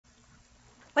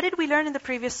What did we learn in the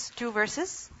previous two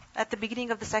verses at the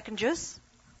beginning of the second juz?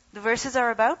 The verses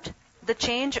are about the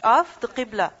change of the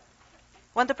Qibla.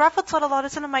 When the Prophet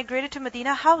ﷺ migrated to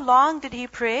Medina, how long did he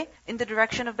pray in the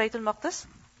direction of Baytul Maqdis?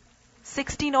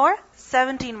 16 or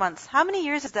 17 months. How many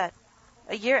years is that?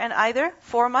 A year and either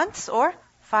 4 months or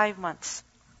 5 months.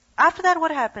 After that,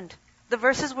 what happened? The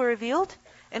verses were revealed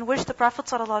in which the Prophet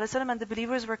ﷺ and the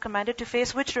believers were commanded to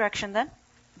face which direction then?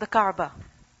 The Kaaba.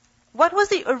 What was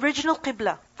the original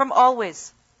Qibla from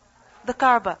always? The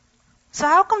Kaaba. So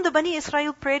how come the Bani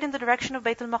Israel prayed in the direction of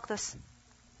Baytul Maqdis?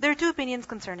 There are two opinions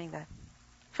concerning that.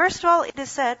 First of all, it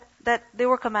is said that they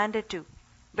were commanded to,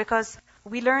 because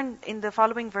we learn in the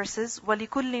following verses,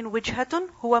 وَلِكُلٍّ وِجْهَةٌ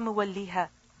هُوَ مُوَلِّيهَا,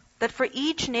 that for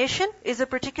each nation is a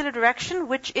particular direction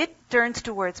which it turns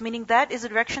towards, meaning that is the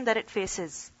direction that it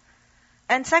faces.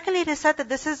 And secondly, it is said that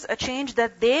this is a change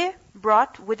that they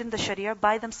brought within the Sharia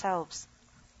by themselves.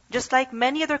 Just like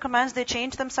many other commands they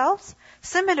changed themselves,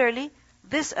 similarly,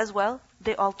 this as well,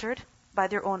 they altered by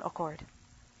their own accord.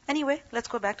 Anyway, let's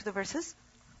go back to the verses.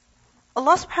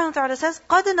 Allah subhanahu wa ta'ala says,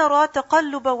 قَدْ نَرَى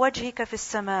تَقَلُّبَ وَجْهِكَ فِي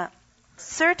السَّمَاءِ.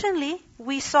 Certainly,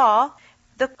 we saw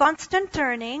the constant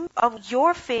turning of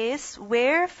your face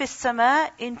where فِي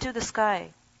السَّمَاءِ into the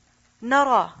sky.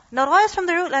 Nara. Nara is from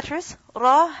the root letters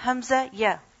Ra, Hamza,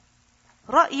 Ya.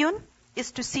 Ra'yun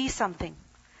is to see something.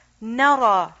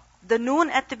 Nara. The noon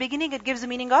at the beginning, it gives the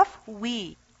meaning of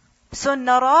we. So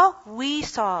nara, we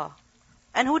saw.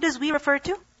 And who does we refer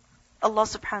to? Allah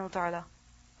subhanahu wa ta'ala.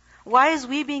 Why is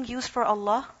we being used for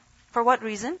Allah? For what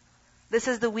reason? This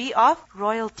is the we of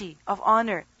royalty, of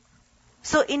honor.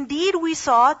 So indeed we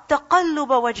saw تَقَلُّبَ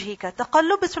وَجْهِكَ.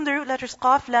 Taqallub is from the root letters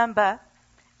Qaf, Lam, Ba.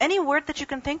 Any word that you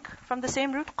can think from the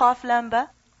same root, Qaf, Lam, Ba?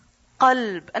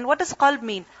 Qalb. And what does qalb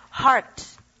mean? Heart.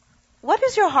 What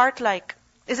is your heart like?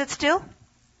 Is it still?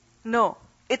 No.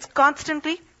 It's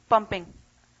constantly pumping.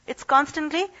 It's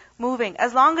constantly moving.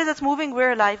 As long as it's moving,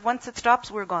 we're alive. Once it stops,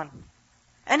 we're gone.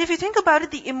 And if you think about it,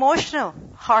 the emotional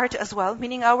heart as well,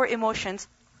 meaning our emotions,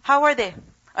 how are they?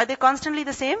 Are they constantly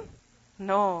the same?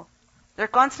 No. They're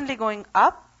constantly going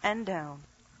up and down.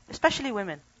 Especially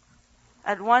women.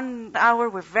 At 1 hour,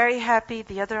 we're very happy.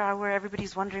 The other hour,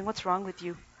 everybody's wondering, what's wrong with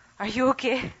you? Are you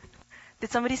okay?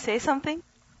 Did somebody say something?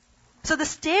 So the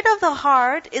state of the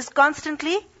heart is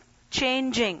constantly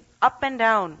changing, up and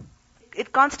down.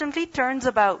 It constantly turns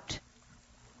about.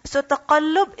 So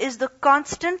taqallub is the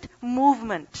constant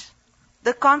movement,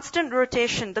 the constant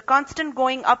rotation, the constant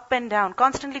going up and down,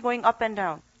 constantly going up and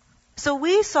down. So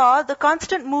we saw the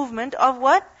constant movement of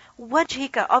what?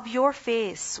 Wajhika, of your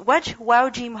face. Wajh, waw,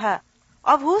 jim, ha.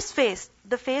 Of whose face?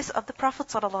 The face of the Prophet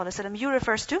ﷺ. You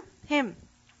refers to him.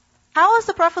 How is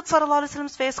the Prophet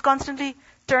ﷺ's face constantly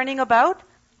turning about?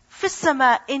 Fis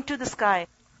sama, into the sky.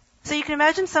 So you can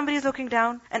imagine somebody is looking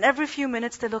down, and every few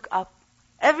minutes they look up.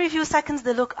 Every few seconds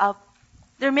they look up.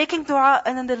 They're making dua,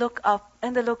 and then they look up,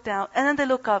 and they look down, and then they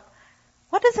look up.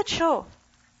 What does it show?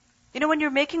 You know, when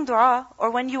you're making dua, or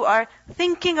when you are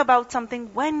thinking about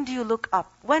something, when do you look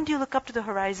up? When do you look up to the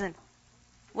horizon?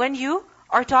 When you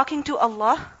are talking to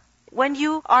Allah, when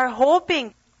you are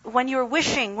hoping, when you're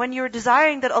wishing, when you're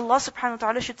desiring that Allah subhanahu wa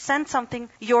ta'ala should send something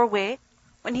your way,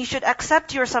 when He should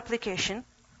accept your supplication.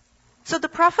 So the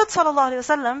Prophet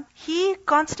ﷺ, he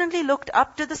constantly looked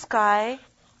up to the sky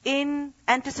in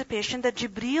anticipation that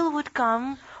Jibreel would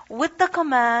come with the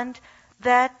command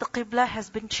that the Qibla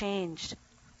has been changed.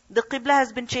 The Qibla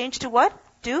has been changed to what?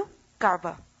 To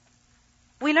Kaaba.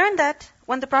 We learned that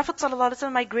when the Prophet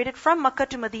ﷺ migrated from Makkah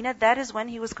to Medina, that is when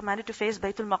he was commanded to face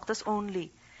Baytul Maqdis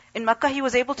only. In Makkah he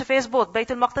was able to face both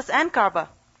Baytul Maqdis and Kaaba.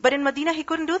 But in Medina he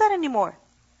couldn't do that anymore.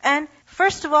 And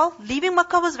first of all, leaving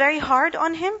Makkah was very hard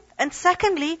on him. And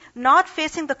secondly, not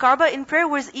facing the Kaaba in prayer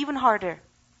was even harder.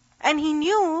 And he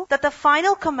knew that the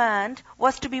final command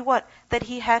was to be what? That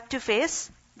he had to face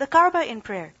the Kaaba in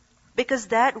prayer. Because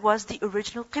that was the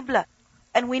original Qibla.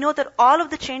 And we know that all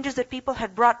of the changes that people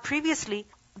had brought previously,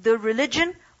 the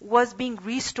religion was being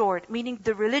restored. Meaning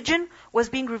the religion was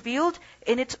being revealed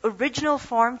in its original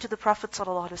form to the Prophet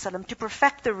ﷺ to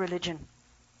perfect the religion.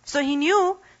 So he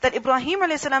knew that Ibrahim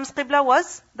a.s.'s Qibla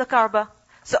was the Kaaba.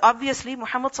 So obviously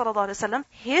Muhammad ﷺ,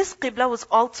 his Qibla was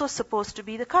also supposed to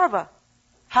be the Kaaba.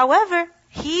 However,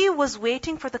 he was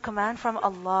waiting for the command from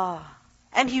Allah.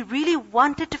 And he really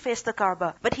wanted to face the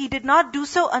Kaaba. But he did not do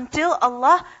so until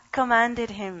Allah commanded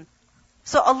him.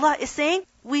 So Allah is saying,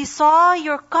 we saw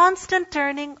your constant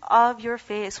turning of your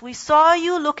face. We saw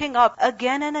you looking up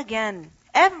again and again.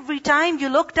 Every time you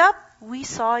looked up, we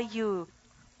saw you.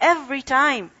 Every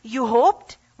time you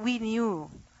hoped, we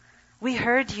knew. We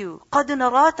heard you. قَدْ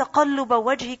نَرَى تَقَلُّبَ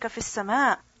وَجْهِكَ فِي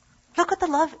السَّمَاءِ. Look at the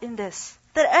love in this.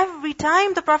 that every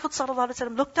time the Prophet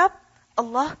ﷺ looked up,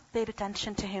 Allah paid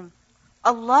attention to him.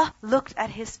 Allah looked at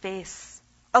his face.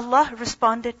 Allah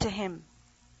responded to him.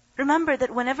 Remember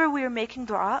that whenever we are making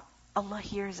dua, Allah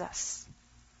hears us.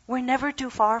 We're never too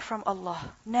far from Allah.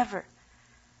 Never.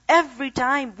 Every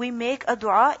time we make a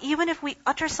dua, even if we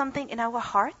utter something in our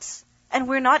hearts, and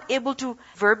we're not able to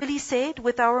verbally say it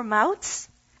with our mouths,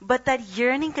 but that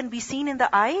yearning can be seen in the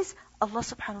eyes, Allah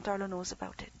subhanahu wa ta'ala knows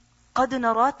about it. قَدْ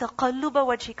نَرَى تَقَلُّبَ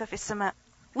وَجْهِكَ فِي السَّمَاءِ.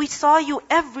 We saw you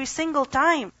every single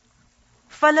time.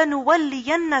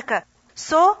 فَلَنُوَلِّيَنَّكَ.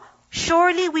 So,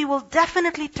 surely we will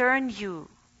definitely turn you.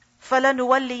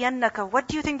 فَلَنُوَلِّيَنَّكَ. What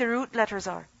do you think the root letters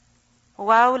are?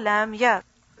 Waw, lam, ya.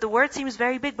 The word seems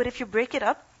very big, but if you break it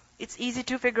up, it's easy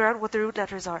to figure out what the root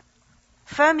letters are.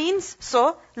 Fa means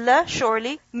so, la,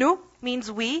 surely, nu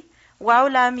means we, waw,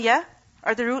 lam, ya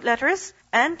are the root letters,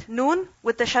 and noon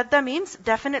with the shadda means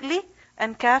definitely,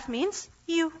 and kaf means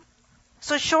you.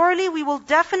 So surely we will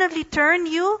definitely turn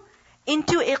you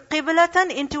into a qiblatan,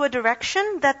 into a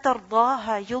direction that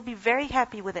tardaha, you'll be very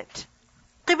happy with it.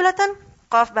 Qiblatan,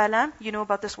 qaf ba lam, you know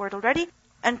about this word already.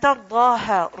 And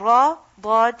tardaha, ra,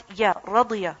 dad, ya,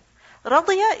 radiya.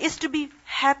 Radiya is to be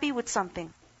happy with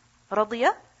something.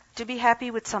 Radiya, to be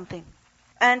happy with something.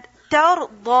 And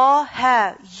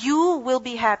tardaha, you will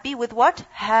be happy with what?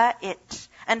 Ha it.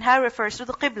 And ha refers to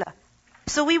the qibla.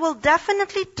 So we will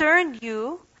definitely turn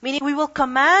you, meaning we will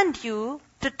command you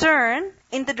to turn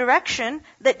in the direction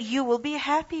that you will be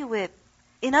happy with.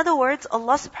 In other words,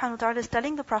 Allah subhanahu wa ta'ala is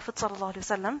telling the Prophet sallallahu alaihi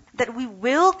wasallam that we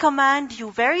will command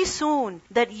you very soon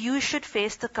that you should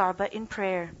face the Kaaba in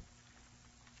prayer.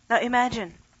 Now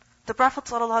imagine, the Prophet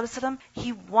sallallahu alaihi wasallam,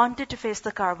 he wanted to face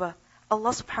the Kaaba.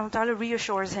 Allah subhanahu wa ta'ala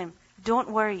reassures him,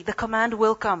 don't worry, the command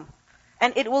will come.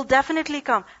 And it will definitely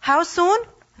come. How soon?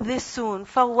 This soon.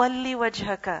 فَوَلِّ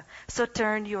وَجْهَكَ. So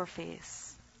turn your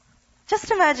face.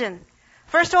 Just imagine.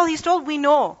 First of all, he's told, we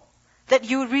know that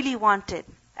you really want it.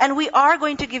 And we are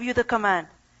going to give you the command.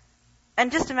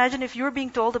 And just imagine if you're being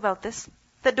told about this,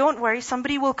 that don't worry,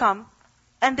 somebody will come,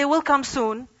 and they will come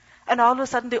soon, and all of a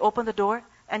sudden they open the door,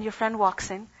 and your friend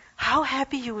walks in. How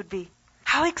happy you would be.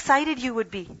 How excited you would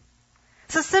be.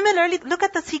 So similarly, look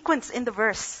at the sequence in the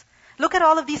verse. Look at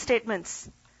all of these statements.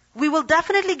 We will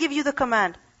definitely give you the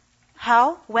command.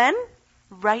 How? When?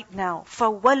 Right now.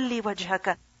 فَوَلِّ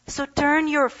وَجْهَكَ. So turn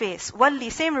your face.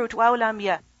 Walli, same root, waw lam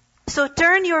ya. So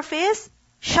turn your face,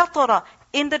 shatara,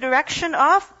 in the direction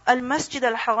of al-Masjid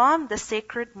al-Haram, the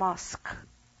sacred mosque.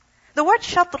 The word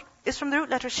shatr is from the root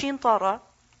letter shin tara,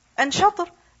 and shatr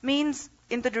means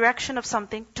in the direction of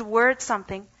something, towards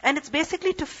something, and it's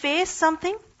basically to face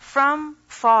something from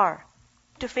far,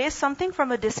 to face something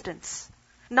from a distance.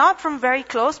 Not from very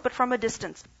close, but from a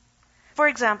distance. For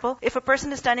example, if a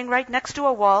person is standing right next to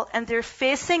a wall and they're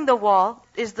facing the wall,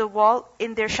 is the wall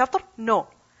in their shatr? No.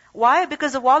 Why?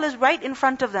 Because the wall is right in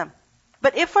front of them.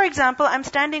 But if, for example, I'm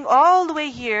standing all the way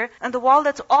here and the wall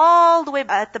that's all the way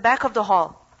at the back of the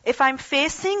hall, if I'm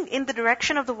facing in the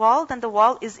direction of the wall, then the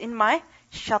wall is in my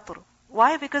shatr.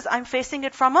 Why? Because I'm facing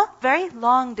it from a very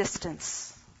long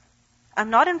distance. I'm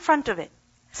not in front of it.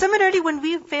 Similarly, when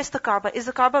we face the Kaaba, is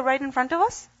the Kaaba right in front of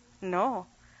us? No.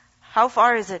 How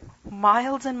far is it?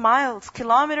 Miles and miles,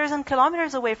 kilometers and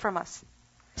kilometers away from us.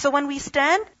 So when we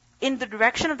stand in the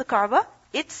direction of the Kaaba,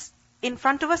 it's in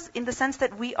front of us in the sense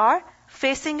that we are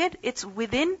facing it, it's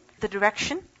within the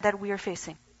direction that we are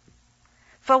facing.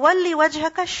 فَوَلِّ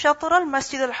وَجْهَكَ شَطْرَ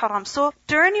الْمَسْجِدِ الْحَرَامِ. So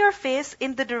turn your face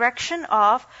in the direction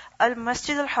of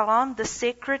al-Masjid al-Haram, the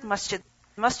sacred masjid.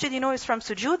 Masjid, is from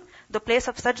sujood, the place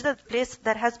of sajda, the place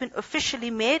that has been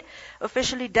officially made,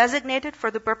 officially designated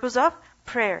for the purpose of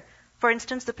prayer. For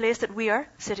instance, the place that we are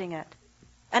sitting at.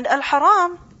 And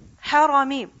al-Haram,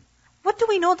 harami. What do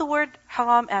we know the word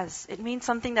haram as? It means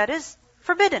something that is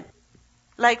forbidden.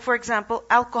 Like, for example,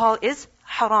 alcohol is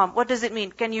haram. What does it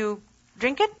mean? Can you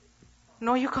drink it?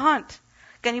 No, you can't.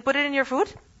 Can you put it in your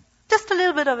food? Just a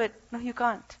little bit of it. No, you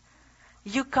can't.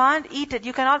 You can't eat it.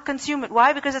 You cannot consume it.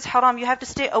 Why? Because it's haram. You have to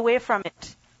stay away from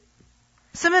it.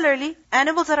 Similarly,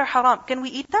 animals that are haram, can we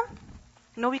eat them?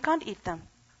 No, we can't eat them.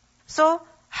 So,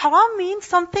 haram means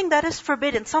something that is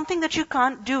forbidden, something that you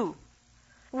can't do.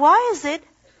 Why is it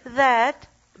that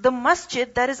the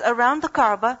masjid that is around the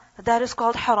Kaaba, that is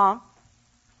called haram?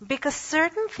 Because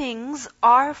certain things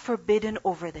are forbidden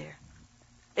over there.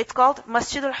 It's called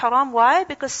Masjid al-Haram. Why?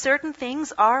 Because certain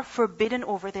things are forbidden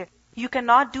over there. You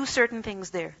cannot do certain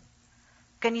things there.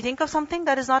 Can you think of something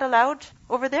that is not allowed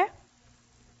over there?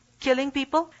 Killing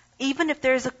people. Even if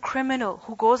there is a criminal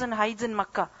who goes and hides in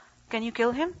Makkah, can you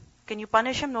kill him? Can you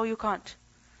punish him? No, you can't.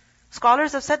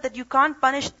 Scholars have said that you can't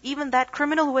punish even that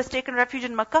criminal who has taken refuge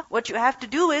in Makkah. What you have to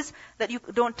do is that you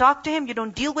don't talk to him, you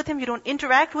don't deal with him, you don't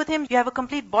interact with him, you have a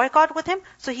complete boycott with him.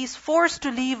 So he's forced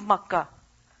to leave Makkah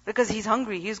because he's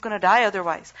hungry, he's going to die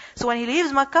otherwise. So when he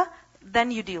leaves Makkah, then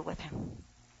you deal with him.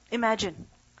 Imagine.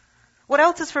 What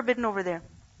else is forbidden over there?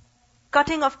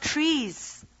 Cutting of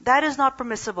trees. That is not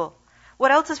permissible.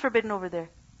 What else is forbidden over there?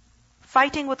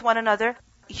 Fighting with one another,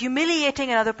 humiliating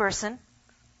another person.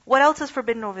 What else is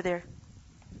forbidden over there?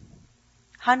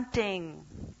 Hunting.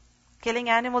 Killing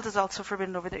animals is also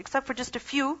forbidden over there, except for just a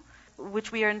few,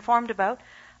 which we are informed about,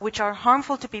 which are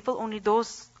harmful to people. Only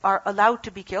those are allowed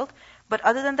to be killed. But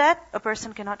other than that, a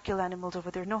person cannot kill animals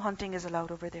over there. No hunting is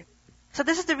allowed over there. So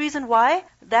this is the reason why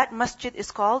that masjid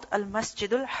is called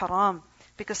Al-Masjidul Haram,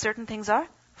 because certain things are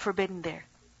forbidden there.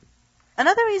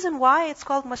 Another reason why it's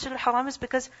called Masjidul Haram is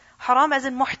because haram as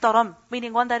in muhtaram,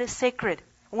 meaning one that is sacred,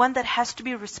 one that has to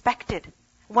be respected,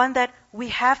 one that we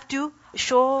have to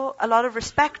show a lot of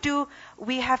respect to,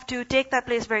 we have to take that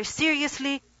place very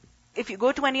seriously. If you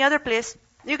go to any other place,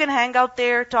 you can hang out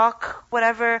there, talk,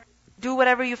 whatever, do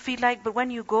whatever you feel like, but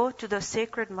when you go to the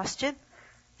sacred masjid,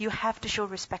 you have to show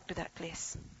respect to that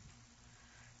place.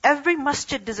 Every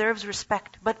masjid deserves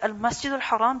respect, but Al-Masjid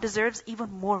al-Haram deserves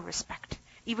even more respect,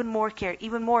 even more care,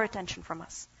 even more attention from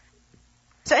us.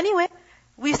 So anyway,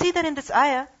 we see that in this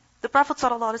ayah, the Prophet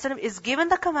ﷺ is given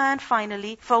the command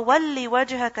finally, فَوَلِّ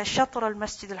وَجْهَكَ شَطْرَ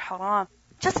الْمَسْجِدِ الْحَرَامِ.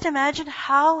 Just imagine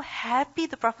how happy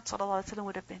the Prophet ﷺ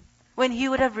would have been when he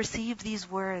would have received these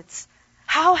words.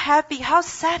 How happy, how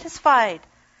satisfied,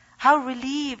 how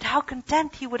relieved, how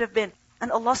content he would have been.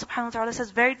 And Allah subhanahu wa ta'ala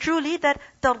says very truly that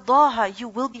تَرْضَاهَا, you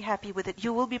will be happy with it,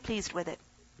 you will be pleased with it.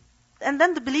 And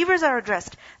then the believers are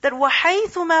addressed that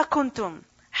وَحَيْثُ مَا كُنْتُمْ.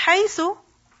 حَيْثُ,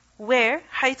 where,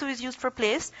 حَيْثُ is used for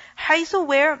place. حَيْثُ,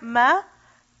 where, ma,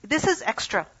 this is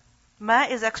extra. Ma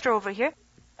is extra over here.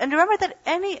 And remember that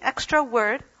any extra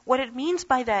word, what it means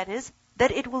by that is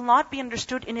that it will not be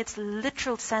understood in its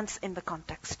literal sense in the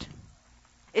context.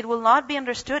 It will not be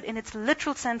understood in its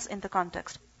literal sense in the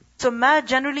context. So ma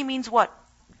generally means what?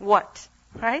 What?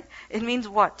 Right? It means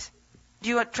what? Do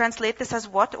you translate this as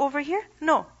what over here?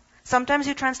 No. Sometimes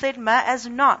you translate ma as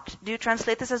not. Do you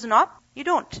translate this as not? You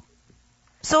don't.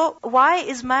 So why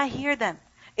is ma here then?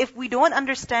 If we don't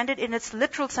understand it in its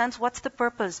literal sense, what's the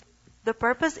purpose? The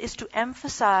purpose is to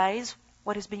emphasize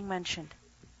what is being mentioned.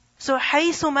 So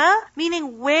haysuma,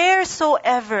 meaning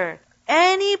wheresoever,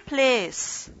 any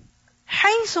place.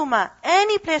 Haysuma,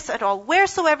 any place at all,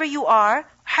 wheresoever you are,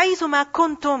 haysuma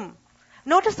kuntum.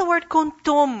 Notice the word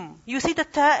kuntum. You see the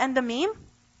ta and the mim?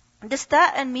 This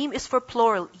ta and mim is for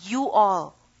plural, you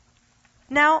all.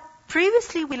 Now,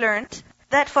 previously we learned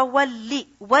that fawalli,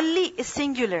 walli is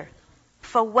singular.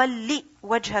 Fawalli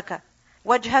wajhaka.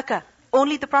 Wajhaka.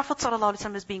 Only the Prophet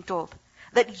ﷺ is being told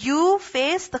that you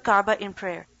face the Kaaba in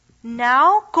prayer.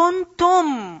 Now,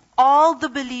 kuntum, all the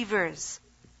believers.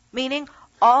 Meaning,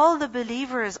 all the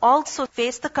believers also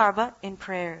face the Kaaba in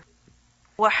prayer.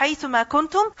 وَحَيْثُ مَا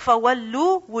كُنْتُمْ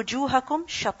فَوَلُّوا وُجُوهَكُمْ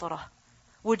شَطْرَةً.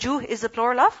 Wujuh is the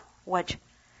plural of wajh.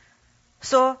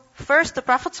 So, first the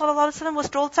Prophet ﷺ was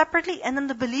told separately, and then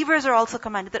the believers are also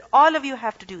commanded that all of you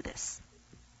have to do this.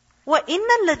 وَإِنَّ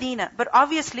الَّذِينَ, but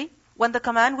obviously, when the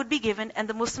command would be given and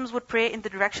the Muslims would pray in the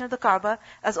direction of the Kaaba,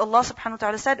 as Allah subhanahu wa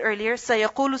ta'ala said earlier,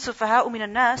 سَيَقُولُ سُفَهَاءُ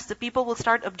مِنَ النَّاسِ, the people will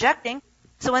start objecting.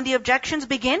 So when the objections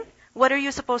begin, what are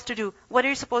you supposed to do? What are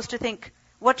you supposed to think?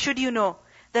 What should you know?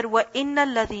 That وَإِنَّ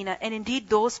الَّذِينَ, and indeed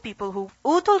those people who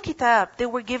utul kitab, they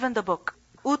were given the book.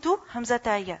 Utu,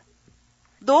 hamzataya.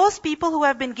 Those people who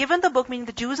have been given the book, meaning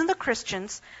the Jews and the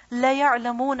Christians, لَا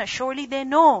يَعْلَمُونَ, surely they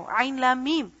know, عَيْن لَام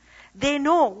مِيم. They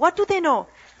know, what do they know?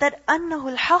 That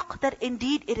أَنَّهُ الْحَقِّ, that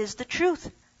indeed it is the truth.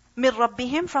 مِنْ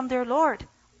رَبِّهِمْ, from their Lord.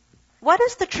 What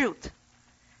is the truth?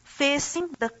 Facing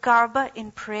the Kaaba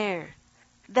in prayer.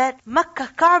 That Makkah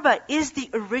Kaaba is the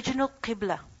original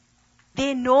Qibla.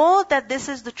 They know that this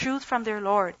is the truth from their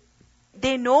Lord.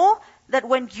 They know that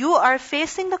when you are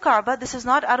facing the Kaaba, this is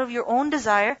not out of your own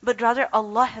desire, but rather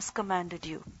Allah has commanded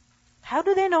you. How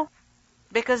do they know?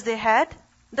 Because they had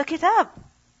the Kitab.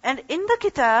 And in the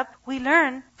Kitab, we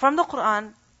learn from the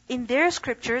Quran, in their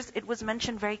scriptures, it was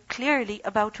mentioned very clearly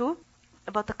about who?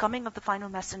 About the coming of the final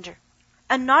messenger.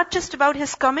 And not just about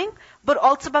his coming, but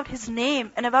also about his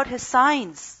name and about his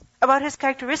signs, about his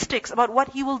characteristics, about what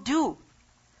he will do.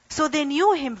 So they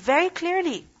knew him very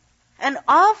clearly. And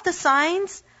of the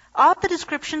signs, of the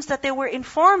descriptions that they were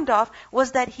informed of,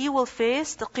 was that he will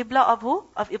face the Qibla of who?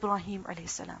 Of Ibrahim alayhi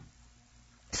salam.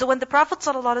 So when the Prophet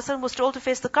ﷺ was told to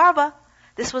face the Kaaba,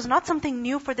 this was not something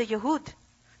new for the Yahud.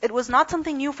 It was not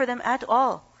something new for them at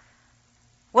all.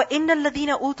 وَإِنَّ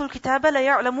الَّذِينَ أُوتُوا الْكِتَابَ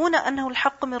لَيَعْلَمُونَ أَنَّهُ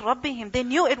الْحَقُّ مِنْ رَبِّهِمْ. They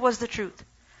knew it was the truth.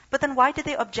 But then why did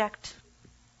they object?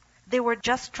 They were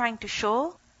just trying to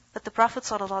show that the Prophet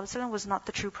ﷺ was not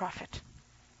the true Prophet.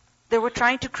 They were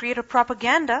trying to create a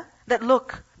propaganda that,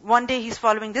 look, one day he's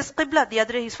following this qibla, the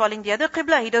other day he's following the other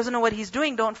qibla, he doesn't know what he's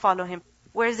doing, don't follow him.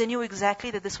 Whereas they knew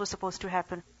exactly that this was supposed to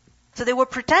happen. So they were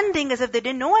pretending as if they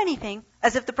didn't know anything,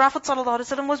 as if the Prophet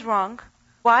ﷺ was wrong.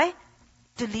 Why?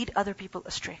 To lead other people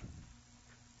astray.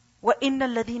 وَإِنَّ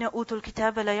الَّذِينَ أُوتُوا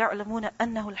الْكِتَابَ لَيَعْلَمُونَ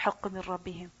أَنَّهُ الْحَقُّ مِنْ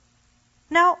رَبِّهِمْ.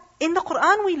 Now, in the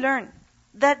Quran we learn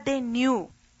that they knew.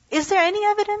 Is there any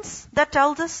evidence that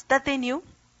tells us that they knew?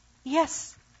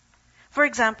 Yes. For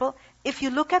example, if you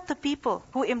look at the people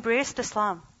who embraced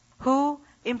Islam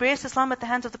at the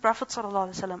hands of the Prophet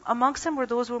ﷺ, amongst them were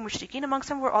those who were mushrikeen, amongst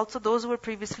them were also those who were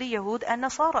previously Yahud and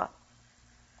Nasara.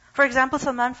 For example,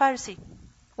 Salman Farsi.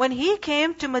 When he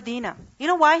came to Medina, you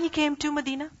know why he came to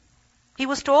Medina? He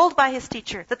was told by his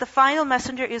teacher that the final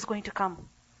messenger is going to come.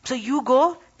 So you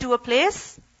go to a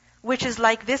place which is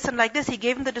like this and like this. He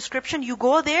gave him the description. You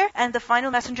go there and the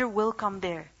final messenger will come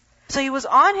there. So he was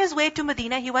on his way to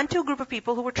Medina. He went to a group of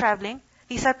people who were traveling.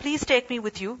 He said, please take me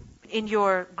with you in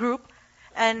your group.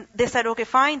 And they said, okay,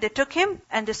 fine. They took him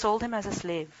and they sold him as a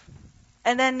slave.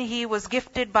 And then he was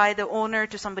gifted by the owner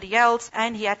to somebody else.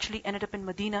 And he actually ended up in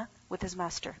Medina with his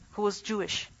master, who was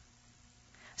Jewish.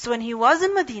 So when he was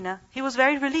in Medina, he was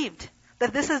very relieved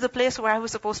that this is the place where I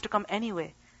was supposed to come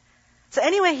anyway. So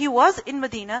anyway, he was in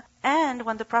Medina, and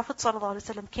when the Prophet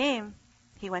ﷺ came,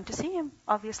 he went to see him,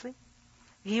 obviously.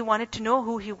 He wanted to know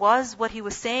who he was, what he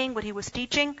was saying, what he was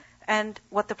teaching, and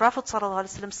what the Prophet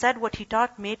ﷺ said, what he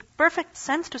taught made perfect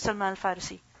sense to Salman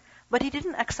al-Farsi. But he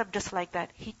didn't accept just like that.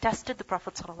 He tested the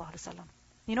Prophet ﷺ.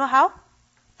 You know how?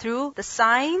 Through the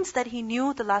signs that he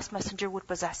knew the last messenger would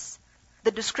possess.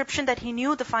 The description that he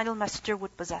knew the final messenger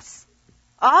would possess.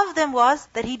 Of them was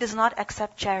that he does not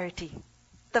accept charity.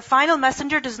 The final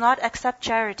messenger does not accept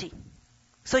charity.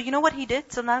 So you know what he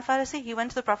did, Salman Farsi? He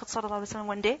went to the Prophet ﷺ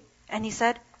one day and he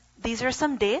said, these are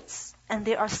some dates and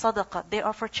they are sadaqah, they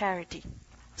are for charity.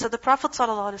 So the Prophet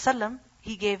ﷺ,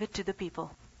 he gave it to the people.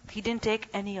 He didn't take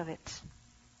any of it.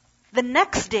 The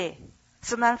next day,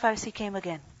 Salman Farsi came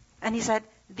again and he said,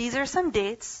 these are some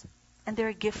dates and they're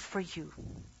a gift for you.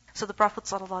 So the Prophet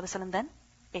ﷺ then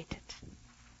ate it.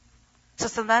 So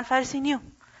Salman Farsi knew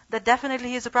that definitely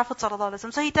he is the Prophet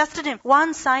ﷺ. So he tested him,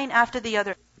 one sign after the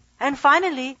other. And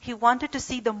finally, he wanted to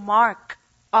see the mark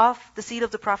of the seal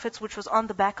of the prophets, which was on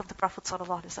the back of the Prophet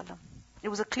ﷺ. It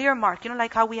was a clear mark. You know,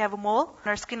 like how we have a mole on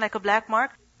our skin, like a black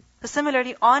mark. So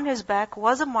similarly, on his back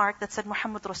was a mark that said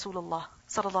Muhammad Rasulullah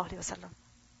ﷺ.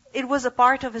 It was a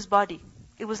part of his body.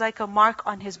 It was like a mark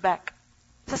on his back.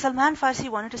 So Salman Farsi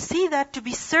wanted to see that to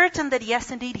be certain that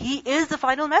yes, indeed, he is the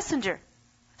final messenger.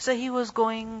 So he was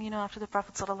going, after the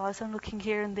Prophet ﷺ, looking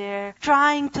here and there,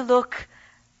 trying to look.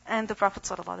 And the Prophet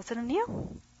ﷺ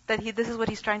knew that this is what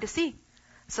he's trying to see.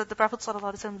 So the Prophet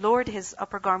ﷺ lowered his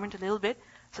upper garment a little bit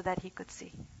so that he could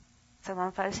see.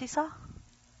 Salman Farsi saw.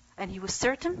 And he was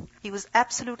certain, he was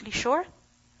absolutely sure.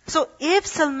 So if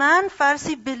Salman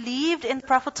Farsi believed in the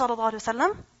Prophet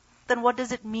ﷺ, then what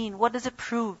does it mean? What does it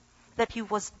prove? That he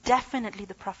was definitely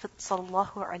the Prophet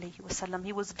ﷺ.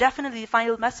 He was definitely the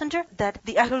final messenger that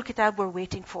the Ahlul Kitab were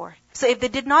waiting for. So if they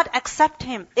did not accept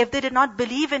him, if they did not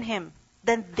believe in him,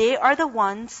 then they are the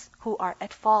ones who are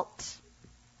at fault.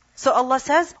 So Allah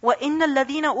says, وَإِنَّ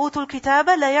الَّذِينَ أُوتُوا الْكِتَابَ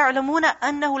لَيَعْلَمُونَ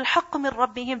أَنَّهُ الْحَقُّ مِنْ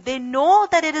رَبِّهِمْ. They know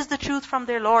that it is the truth from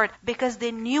their Lord because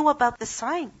they knew about the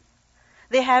sign.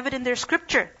 They have it in their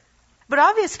scripture. But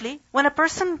obviously, when a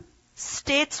person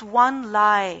states one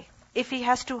lie, if he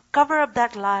has to cover up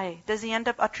that lie, does he end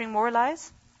up uttering more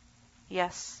lies?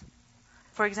 Yes.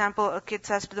 For example, a kid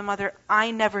says to the mother, I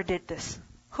never did this.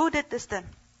 Who did this then?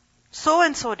 So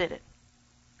and so did it.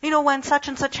 When such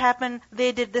and such happened,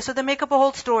 they did this. So they make up a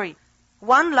whole story.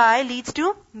 One lie leads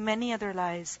to many other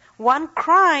lies. One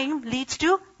crime leads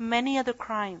to many other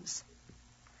crimes.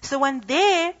 So when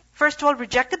they, first of all,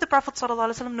 rejected the Prophet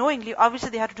ﷺ knowingly, obviously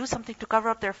they had to do something to cover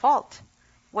up their fault.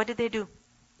 What did they do?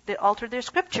 They altered their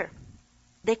scripture.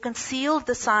 They concealed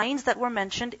the signs that were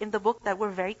mentioned in the book that were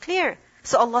very clear.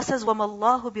 So Allah says, وَمَا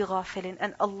اللَّهُ بِغَافِلٍ.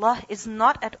 And Allah is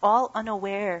not at all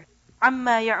unaware.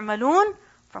 عَمَّا يَعْمَلُونَ.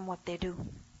 From what they do.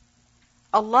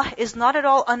 Allah is not at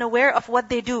all unaware of what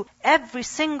they do. Every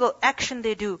single action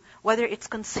they do, whether it's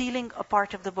concealing a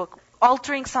part of the book,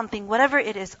 altering something, whatever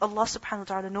it is, Allah subhanahu wa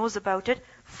ta'ala knows about it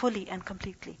fully and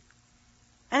completely.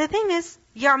 And the thing is,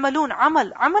 يَعْمَلُونَ.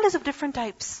 Amal is of different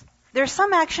types. There are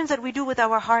some actions that we do with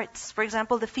our hearts. For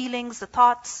example, the feelings, the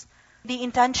thoughts, the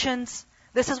intentions.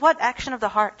 This is what? Action of the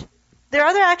heart. There are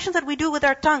other actions that we do with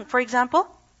our tongue. For example,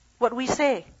 what we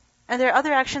say. And there are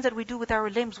other actions that we do with our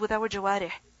limbs, with our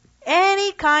jawarih.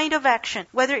 Any kind of action,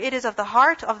 whether it is of the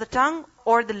heart, of the tongue,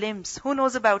 or the limbs. Who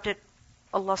knows about it?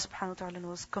 Allah subhanahu wa ta'ala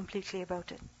knows completely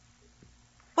about it.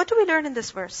 What do we learn in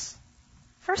this verse?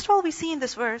 First of all, we see in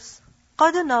this verse,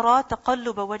 قَدْ نَرَى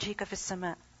تَقَلُّبَ وَجْهِكَ فِي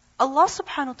السَّمَاءِ. Allah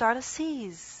subhanahu wa ta'ala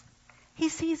sees. He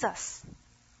sees us.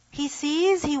 He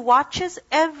sees, He watches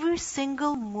every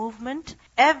single movement,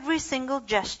 every single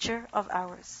gesture of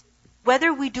ours.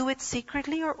 Whether we do it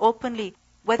secretly or openly,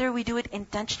 whether we do it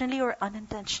intentionally or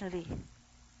unintentionally.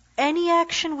 Any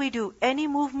action we do, any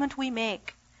movement we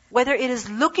make, whether it is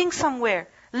looking somewhere,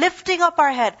 lifting up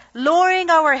our head, lowering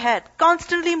our head,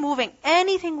 constantly moving,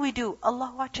 anything we do,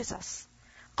 Allah watches us.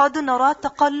 قَدْ نَرَى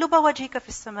تَقَلُّبَ وَجْهِكَ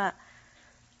فِي السَّمَاءِ.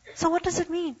 So what does it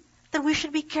mean? That we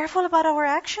should be careful about our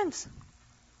actions.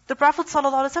 The Prophet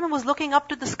ﷺ was looking up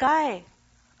to the sky.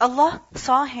 Allah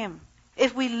saw him.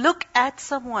 If we look at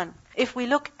someone, if we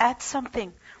look at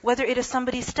something, whether it is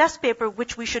somebody's test paper,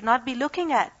 which we should not be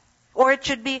looking at, or it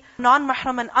should be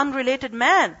non-mahram and unrelated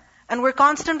man, and we're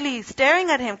constantly staring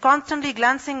at him, constantly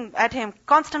glancing at him,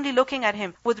 constantly looking at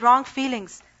him with wrong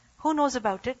feelings, who knows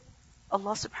about it?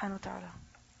 Allah subhanahu wa ta'ala.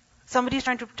 Somebody's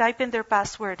trying to type in their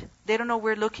password. They don't know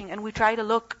we're looking, and we try to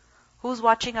look. Who's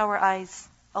watching our eyes?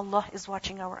 Allah is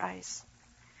watching our eyes.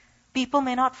 People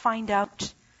may not find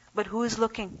out, but who is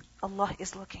looking? Allah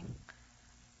is looking.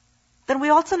 Then we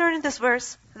also learn in this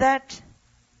verse that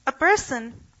a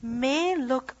person may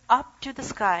look up to the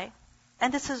sky,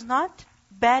 and this is not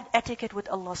bad etiquette with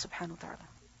Allah subhanahu wa ta'ala.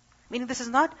 Meaning this is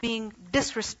not being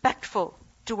disrespectful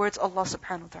towards Allah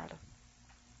subhanahu wa ta'ala.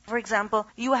 For example,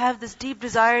 you have this deep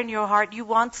desire in your heart, you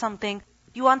want something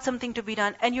to be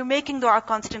done, and you're making dua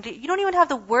constantly. You don't even have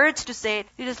the words to say it.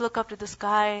 You just look up to the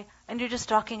sky, and you're just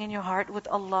talking in your heart with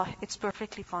Allah. It's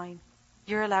perfectly fine.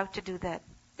 You're allowed to do that.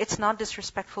 It's not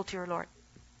disrespectful to your Lord.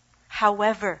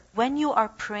 However, when you are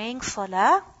praying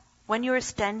salah, when you are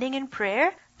standing in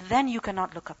prayer, then you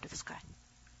cannot look up to the sky.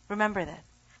 Remember that.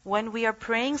 When we are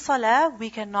praying salah, we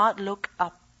cannot look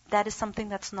up. That is something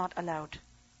that's not allowed.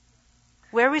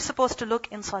 Where are we supposed to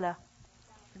look in salah?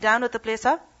 Down at the place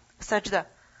of sajda.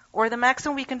 Or the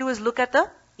maximum we can do is look at the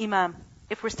imam,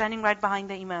 if we're standing right behind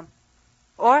the imam.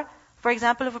 Or, for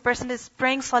example, if a person is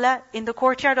praying salah in the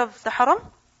courtyard of the haram,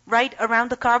 right around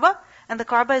the Kaaba, and the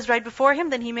Kaaba is right before him,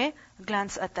 then he may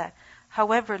glance at that.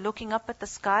 However, looking up at the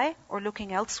sky or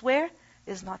looking elsewhere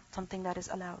is not something that is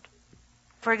allowed.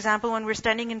 For example, when we're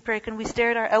standing in prayer, can we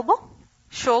stare at our elbow,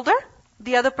 shoulder,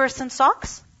 the other person's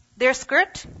socks, their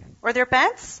skirt, or their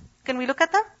pants? Can we look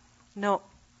at them? No.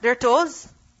 Their toes?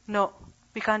 No.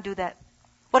 We can't do that.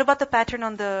 What about the pattern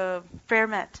on the prayer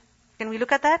mat? Can we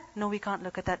look at that? No, we can't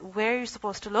look at that. Where are you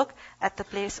supposed to look? At the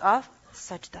place of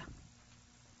sajda.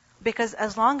 Because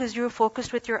as long as you're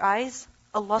focused with your eyes,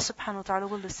 Allah subhanahu wa ta'ala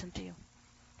will listen to you.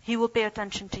 He will pay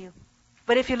attention to you.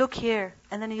 But if you look here,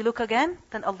 and then you look again,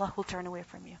 then Allah will turn away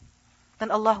from you. Then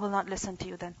Allah will not listen to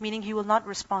you then. Meaning He will not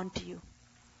respond to you.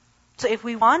 So if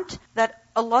we want that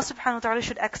Allah subhanahu wa ta'ala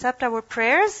should accept our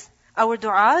prayers, our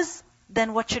du'as,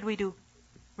 then what should we do?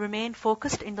 Remain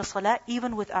focused in the salah,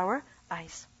 even with our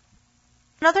eyes.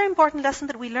 Another important lesson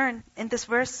that we learn in this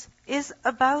verse is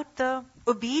about the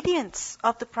obedience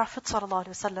of the Prophet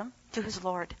ﷺ to his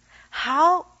Lord.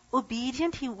 How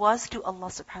obedient he was to Allah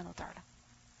subhanahu wa ta'ala.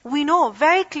 We know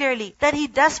very clearly that he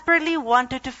desperately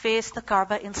wanted to face the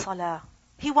Kaaba in salah.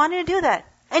 He wanted to do that.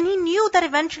 And he knew that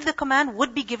eventually the command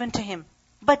would be given to him.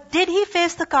 But did he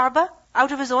face the Kaaba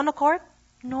out of his own accord?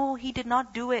 No, he did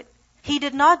not do it. He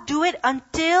did not do it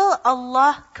until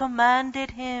Allah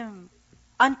commanded him.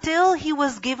 Until he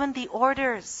was given the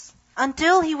orders.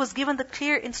 Until he was given the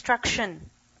clear instruction.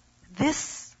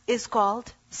 This is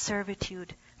called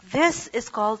servitude. This is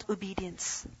called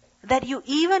obedience. That you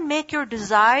even make your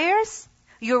desires,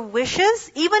 your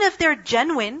wishes, even if they're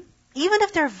genuine, even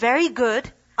if they're very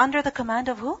good, under the command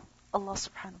of who? Allah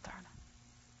subhanahu wa ta'ala.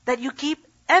 That you keep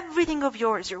everything of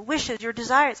yours, your wishes, your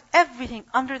desires, everything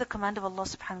under the command of Allah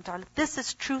subhanahu wa ta'ala. This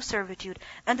is true servitude.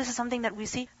 And this is something that we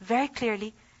see very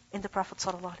clearly in the Prophet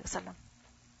sallallahu alaihi wasallam.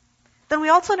 Then we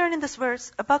also learn in this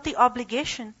verse about the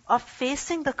obligation of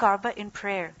facing the Kaaba in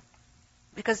prayer.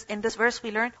 Because in this verse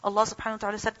we learn, Allah subhanahu wa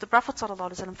ta'ala said to the Prophet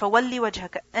sallallahu alaihi wasallam, فَوَلِّ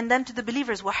وَجْهَكَ. And then to the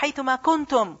believers, وَحَيْثُمَا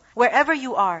كُنْتُمْ. Wherever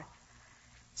you are.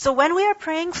 So when we are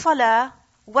praying salah,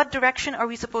 what direction are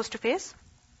we supposed to face?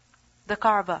 The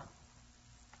Kaaba.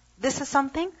 This is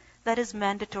something that is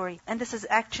mandatory. And this is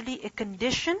actually a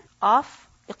condition of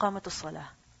iqamatus salah.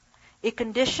 A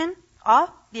condition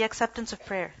of the acceptance of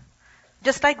prayer.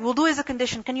 Just like wudu is a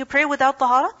condition. Can you pray without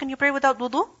tahara? Can you pray without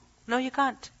wudu? No, you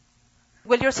can't.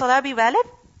 Will your salah be valid?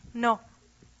 No.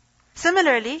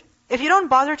 Similarly, If you don't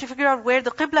bother to figure out where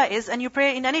the qibla is and you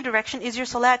pray in any direction, is your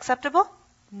salah acceptable?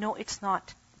 No, it's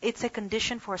not. It's a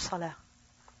condition for salah.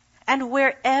 And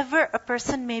wherever a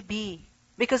person may be,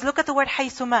 because look at the word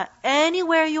haysuma,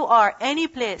 anywhere you are, any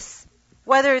place,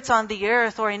 whether it's on the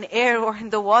earth or in air or in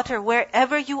the water,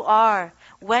 wherever you are,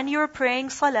 when you're praying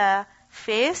salah,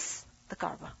 face the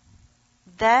Kaaba.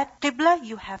 That qibla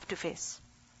you have to face.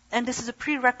 And this is a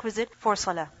prerequisite for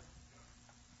salah.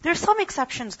 There are some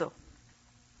exceptions though.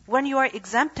 When you are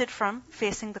exempted from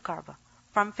facing the Kaaba,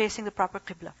 from facing the proper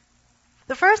qibla.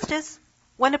 The first is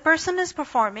when a person is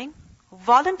performing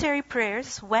voluntary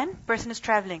prayers when a person is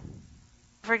traveling.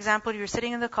 For example, you're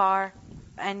sitting in the car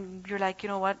and you're like, you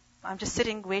know what, I'm just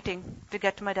sitting waiting to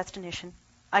get to my destination.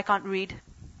 I can't read,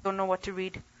 don't know what to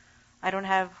read. I don't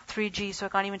have 3G, so I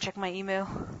can't even check my email.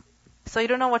 So you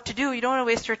don't know what to do, you don't want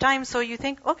to waste your time, so you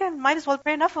think, okay, might as well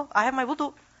pray nafil. I have my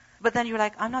wudu. But then you're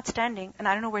like, I'm not standing and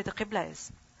I don't know where the qibla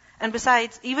is. And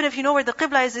besides, even if you know where the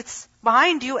qibla is, it's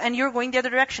behind you and you're going the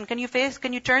other direction. Can you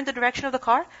turn the direction of the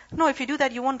car? No, if you do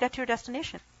that, you won't get to your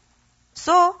destination.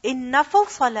 So, in nafil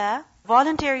salah,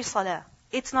 voluntary salah,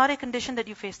 it's not a condition that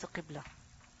you face the qibla.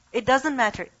 It doesn't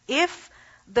matter. If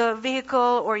the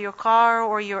vehicle or your car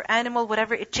or your animal,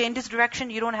 whatever, it changes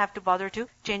direction, you don't have to bother to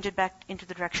change it back into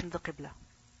the direction of the qibla.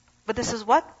 But this is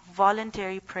what?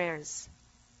 Voluntary prayers.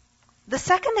 The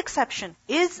second exception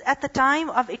is at the time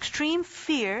of extreme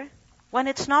fear, when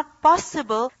it's not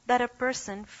possible that a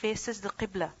person faces the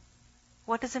qibla.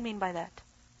 What does it mean by that?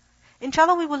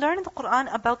 Inshallah, we will learn in the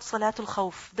Quran about Salatul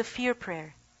Khawf, the fear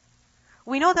prayer.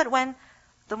 We know that when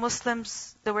the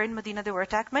Muslims that were in Medina, they were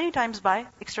attacked many times by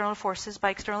external forces, by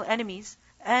external enemies,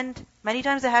 and many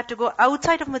times they had to go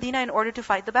outside of Medina in order to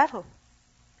fight the battle.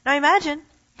 Now imagine,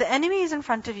 the enemy is in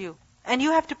front of you, and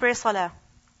you have to pray salah.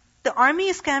 The army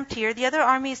is camped here, the other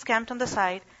army is camped on the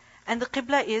side, and the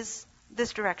qibla is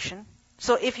this direction.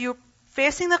 So if you're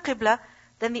facing the qibla,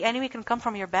 then the enemy can come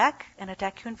from your back and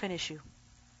attack you and finish you.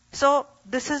 So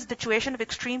this is the situation of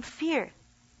extreme fear.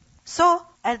 So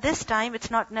at this time,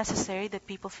 it's not necessary that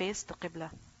people face the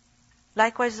qibla.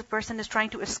 Likewise, the person is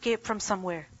trying to escape from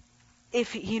somewhere.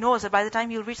 If he knows that by the time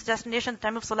he'll reach the destination, the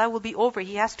time of salah will be over,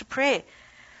 he has to pray.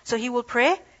 So he will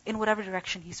pray in whatever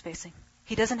direction he's facing.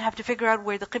 He doesn't have to figure out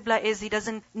where the qibla is. He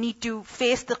doesn't need to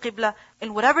face the qibla.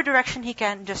 In whatever direction he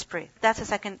can, just pray. That's a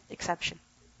second exception.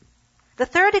 The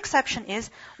third exception is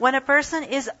when a person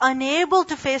is unable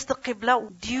to face the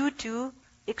qibla due to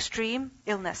extreme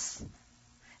illness.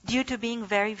 Due to being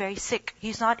very, very sick.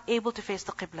 He's not able to face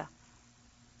the qibla.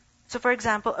 So for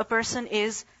example, a person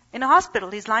is in a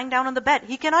hospital. He's lying down on the bed.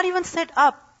 He cannot even sit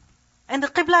up. And the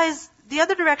qibla is the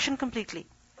other direction completely.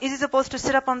 Is he supposed to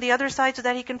sit up on the other side so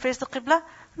that he can face the qibla?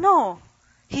 No.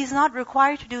 He's not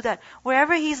required to do that.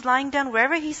 Wherever he's lying down,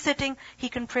 wherever he's sitting, he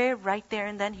can pray right there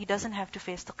and then. He doesn't have to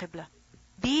face the qibla.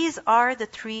 These are the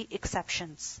three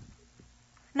exceptions.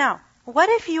 Now, what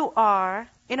if you are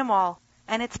in a mall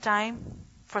and it's time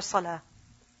for salah?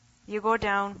 You go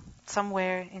down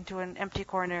somewhere into an empty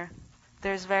corner.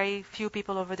 There's very few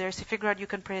people over there, so you figure out you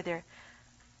can pray there.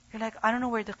 You're like, I don't know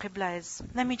where the qibla is.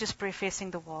 Let me just pray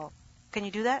facing the wall. Can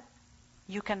you do that?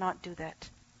 You cannot do that.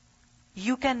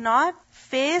 You cannot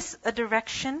face a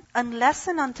direction unless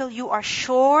and until you are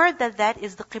sure that that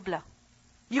is the qibla.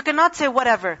 You cannot say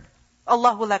whatever.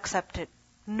 Allah will accept it.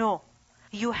 No.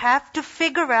 You have to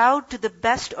figure out to the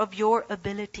best of your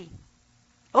ability.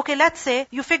 Okay, let's say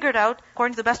you figured out,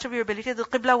 according to the best of your ability, the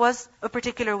qibla was a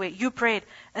particular way. You prayed.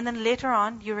 And then later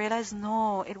on, you realize,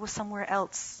 no, it was somewhere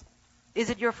else. Is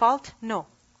it your fault? No.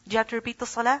 Do you have to repeat the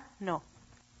salah? No.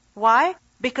 Why?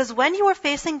 Because when you were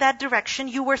facing that direction,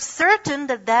 you were certain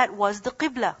that that was the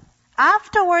qibla.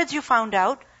 Afterwards you found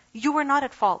out you were not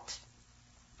at fault.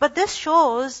 But this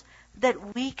shows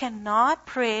that we cannot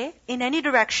pray in any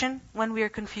direction when we are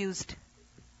confused.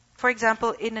 For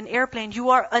example, in an airplane,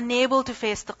 you are unable to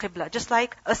face the qibla. Just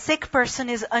like a sick person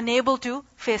is unable to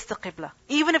face the qibla.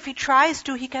 Even if he tries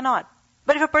to, he cannot.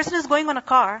 But if a person is going on a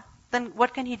car, then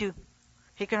what can he do?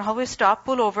 He can always stop,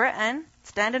 pull over, and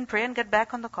stand and pray and get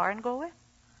back on the car and go away.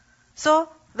 So,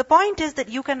 the point is that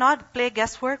you cannot play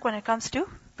guesswork when it comes to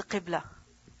the qibla.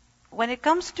 When it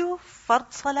comes to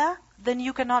fard salah, then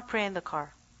you cannot pray in the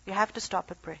car. You have to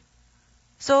stop and pray.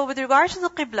 So, with regards to the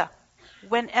qibla,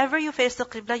 whenever you face the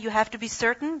qibla, you have to be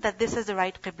certain that this is the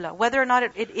right qibla. Whether or not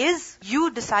it is,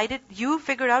 you decided, you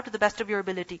figured out to the best of your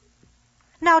ability.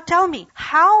 Now tell me,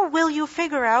 how will you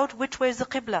figure out which way is the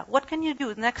qibla? What can you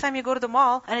do? The next time you go to the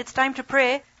mall and it's time to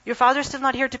pray, your father's still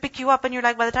not here to pick you up and you're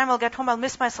like, by the time I'll get home, I'll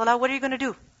miss my salah. What are you going to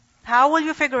do? How will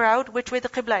you figure out which way the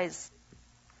qibla is?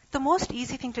 The most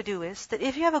easy thing to do is that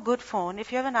if you have a good phone,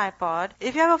 if you have an iPod,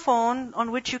 if you have a phone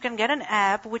on which you can get an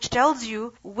app which tells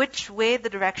you which way the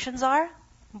directions are,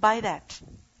 buy that.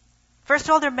 First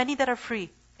of all, there are many that are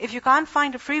free. If you can't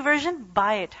find a free version,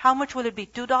 buy it. How much will it be?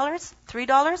 $2?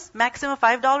 $3? Maximum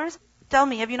 $5? Tell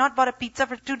me, have you not bought a pizza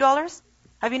for $2?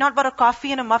 Have you not bought a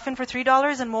coffee and a muffin for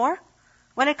 $3 and more?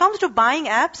 When it comes to buying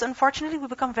apps, unfortunately, we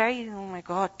become very, oh my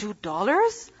God,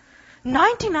 $2?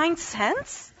 99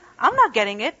 cents? I'm not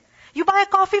getting it. You buy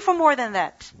a coffee for more than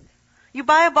that. You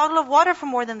buy a bottle of water for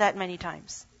more than that many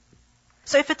times.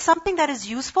 So if it's something that is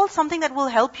useful, something that will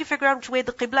help you figure out which way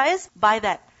the Qibla is, buy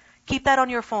that. Keep that on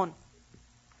your phone.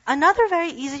 Another very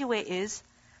easy way is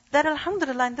that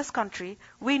alhamdulillah in this country,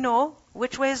 we know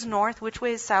which way is north, which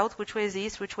way is south, which way is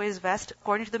east, which way is west,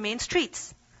 according to the main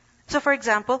streets. So for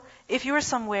example, if you are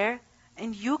somewhere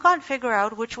and you can't figure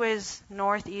out which way is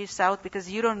north, east, south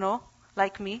because you don't know,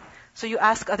 like me, so you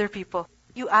ask other people.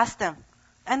 You ask them.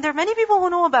 And there are many people who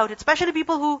know about it, especially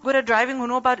people who are good at driving, who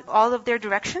know about all of their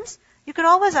directions. You can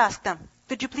always ask them,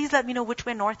 could you please let me know which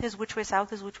way north is, which way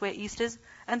south is, which way east is?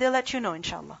 And they'll let you know,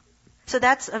 inshallah. So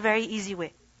that's a very easy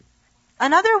way.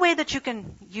 Another way that you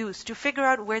can use to figure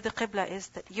out where the Qibla is,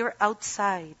 that you're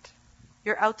outside.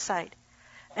 You're outside.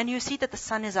 And you see that the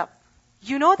sun is up.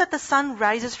 You know that the sun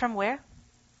rises from where?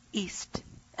 East.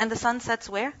 And the sun sets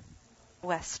where?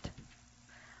 West.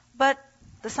 But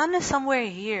the sun is somewhere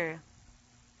here.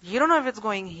 You don't know if it's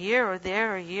going here or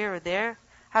there or here or there.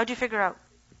 How do you figure out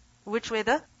which way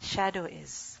the shadow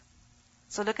is?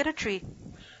 So look at a tree.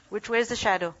 Which way is the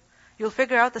shadow? You'll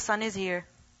figure out the sun is here.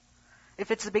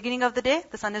 If it's the beginning of the day,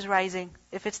 the sun is rising.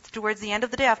 If it's towards the end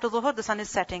of the day, after Dhuhr, the sun is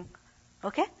setting.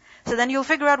 Okay? So then you'll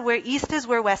figure out where east is,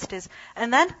 where west is.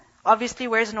 And then, obviously,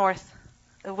 where's north?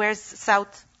 Where's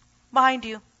south? Behind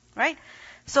you. Right?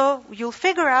 So you'll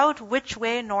figure out which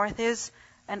way north is,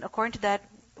 and according to that,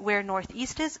 where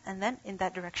northeast is, and then in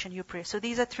that direction you pray. So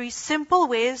these are 3 simple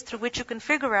ways through which you can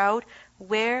figure out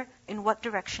where, in what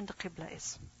direction the Qibla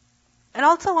is. And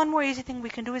also one more easy thing we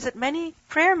can do is that many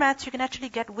prayer mats you can actually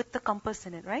get with the compass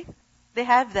in it, right? They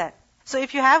have that. So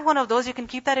if you have one of those, you can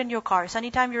keep that in your car. So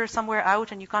anytime you're somewhere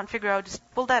out and you can't figure out, just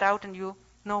pull that out and you'll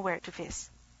know where to face.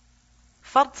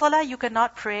 Fard salah, you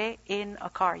cannot pray in a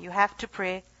car. You have to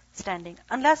pray standing.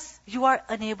 Unless you are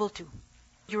unable to.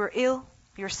 You are ill,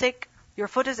 you're sick, your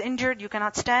foot is injured, you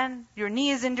cannot stand, your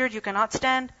knee is injured, you cannot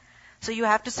stand. So you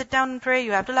have to sit down and pray,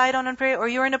 you have to lie down and pray, or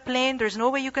you're in a plane, there's no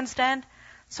way you can stand.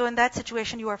 So in that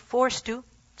situation, you are forced to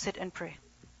sit and pray.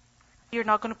 You're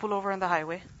not going to pull over on the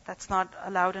highway. That's not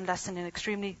allowed unless in an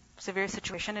extremely severe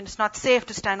situation. And it's not safe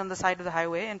to stand on the side of the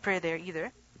highway and pray there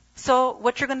either. So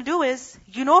what you're going to do is,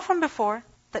 you know from before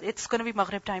that it's going to be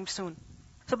Maghrib time soon.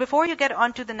 So before you get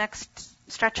onto the next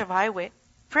stretch of highway,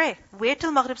 pray. Wait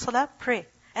till Maghrib Salah, pray.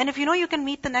 And if you know you can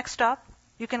meet the next stop,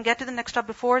 you can get to the next stop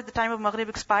before the time of Maghrib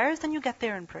expires, then you get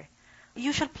there and pray.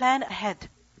 You should plan ahead.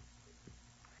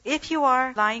 If you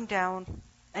are lying down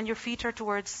and your feet are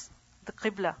towards the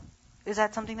Qibla, is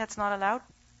that something that's not allowed?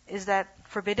 Is that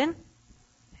forbidden?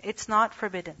 It's not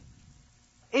forbidden.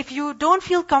 If you don't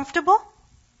feel comfortable,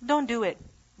 don't do it.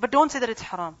 But don't say that it's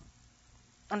haram,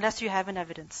 unless you have an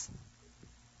evidence.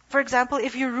 For example,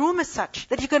 if your room is such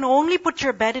that you can only put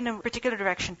your bed in a particular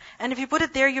direction, and if you put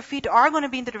it there, your feet are going to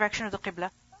be in the direction of the Qibla,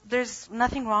 there's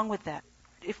nothing wrong with that.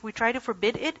 If we try to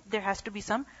forbid it, there has to be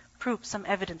some proof, some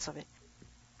evidence of it.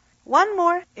 One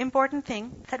more important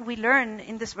thing that we learn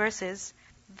in this verse is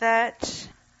that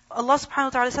Allah subhanahu wa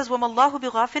ta'ala says, وَمَا اللَّهُ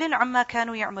بِغَافِلٍ عَمَّا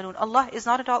كَانُوا يَعْمَلُونَ. Allah is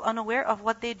not at all unaware of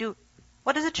what they do.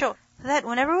 What does it show? That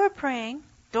whenever we're praying,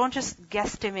 don't just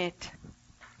guesstimate.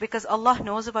 Because Allah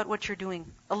knows about what you're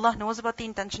doing. Allah knows about the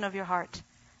intention of your heart.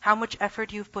 How much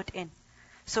effort you've put in.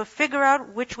 So figure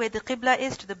out which way the Qibla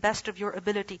is to the best of your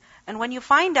ability. And when you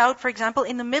find out, for example,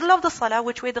 in the middle of the Salah,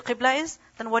 which way the Qibla is,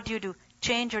 then what do?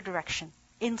 Change your direction.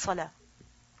 In Salah.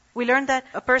 We learned that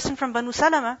a person from Banu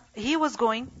Salama, he was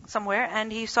going somewhere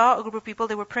and he saw a group of people,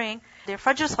 they were praying their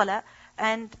Fajr Salah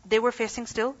and they were facing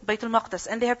still Baytul Maqdis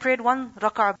and they had prayed 1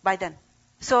 rak'ah by then.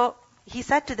 So he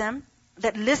said to them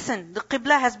that listen, the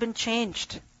Qibla has been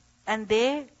changed, and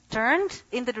they turned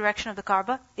in the direction of the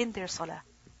Kaaba in their Salah.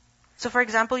 So for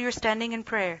example, you're standing in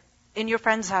prayer in your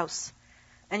friend's house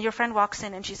and your friend walks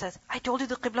in and she says, I told you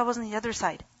the Qibla was on the other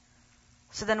side.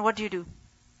 So then what do?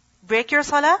 Break your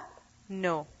Salah?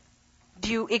 No.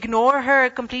 Do you ignore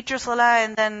her, complete your Salah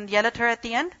and then yell at her at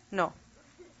the end? No.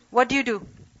 What do?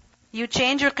 You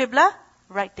change your Qibla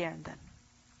right there and then.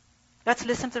 Let's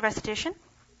listen to the recitation.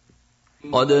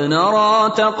 قَدْ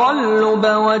نَرَى تَقَلُّبَ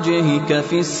وَجْهِكَ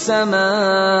فِي السَّمَاءِ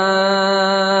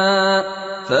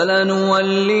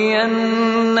فلنولينك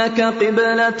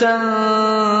قبلة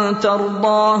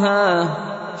ترضاها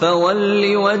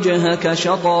فول وجهك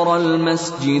شطر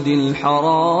المسجد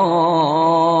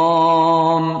الحرام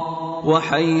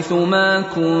وحيث ما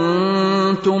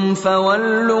كنتم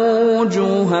فولوا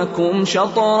وجوهكم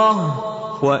شطره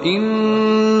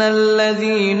وإن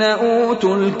الذين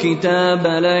أوتوا الكتاب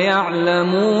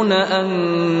ليعلمون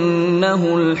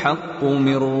أنه الحق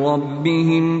من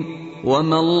ربهم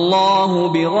وما الله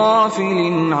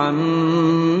بغافل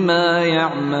عما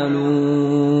يعملون